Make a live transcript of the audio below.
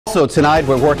Also tonight,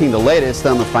 we're working the latest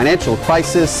on the financial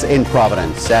crisis in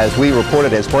Providence. As we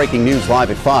reported as breaking news live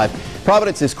at 5,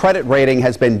 Providence's credit rating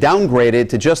has been downgraded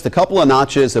to just a couple of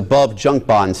notches above junk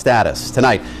bond status.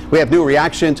 Tonight, we have new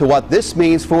reaction to what this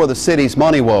means for the city's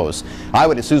money woes.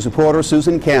 Eyewitness News reporter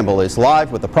Susan Campbell is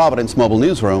live with the Providence Mobile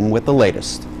Newsroom with the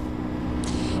latest.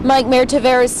 Mayor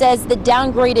Tavares says the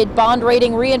downgraded bond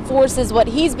rating reinforces what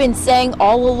he's been saying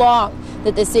all along,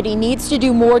 that the city needs to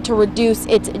do more to reduce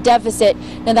its deficit.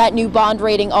 Now, that new bond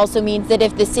rating also means that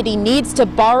if the city needs to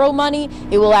borrow money,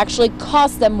 it will actually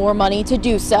cost them more money to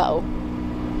do so.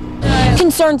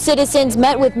 Concerned citizens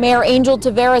met with Mayor Angel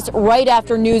Tavares right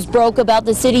after news broke about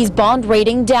the city's bond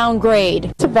rating downgrade.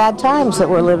 It's bad times that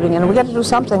we're living in. We got to do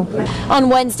something. On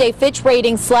Wednesday, Fitch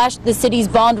Ratings slashed the city's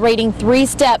bond rating 3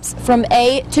 steps from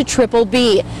A to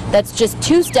BBB. That's just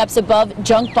 2 steps above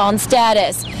junk bond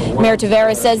status. Mayor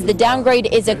Tavares says the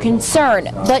downgrade is a concern,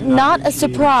 but not a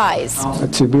surprise.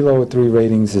 To be lower 3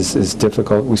 ratings is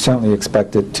difficult. We certainly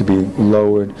expect it to be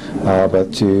lowered,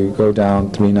 but to go down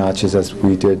 3 notches as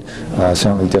we did,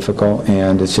 certainly difficult,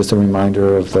 and it's just a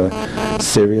reminder of the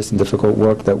serious and difficult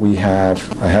work that we have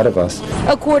ahead of us.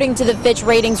 According to the Fitch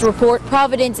Ratings report,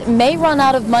 Providence may run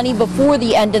out of money before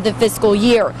the end of the fiscal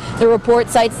year. The report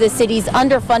cites the city's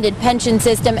underfunded pension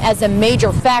system as a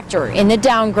major factor in the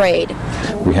downgrade.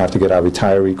 We have to get our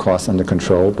retiree costs under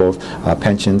control, both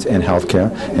pensions and health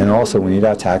care, and also we need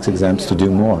our tax exempts to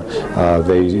do more.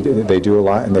 They do a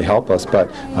lot and they help us, but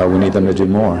we need them to do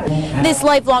more. This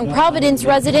lifelong Providence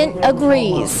resident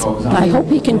agrees. I hope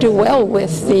he can do well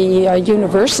with the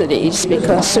universities,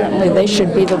 because certainly they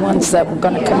should be the ones that are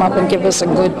going to come up and give us a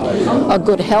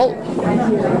good help.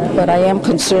 But I am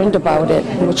concerned about it,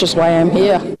 which is why I'm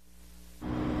here.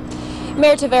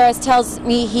 Mayor Tavares tells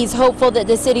me he's hopeful that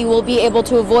the city will be able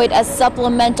to avoid a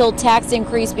supplemental tax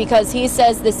increase because he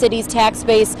says the city's tax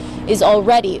base is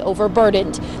already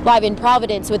overburdened. Live in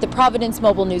Providence with the Providence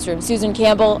Mobile Newsroom, Susan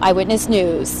Campbell, Eyewitness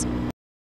News.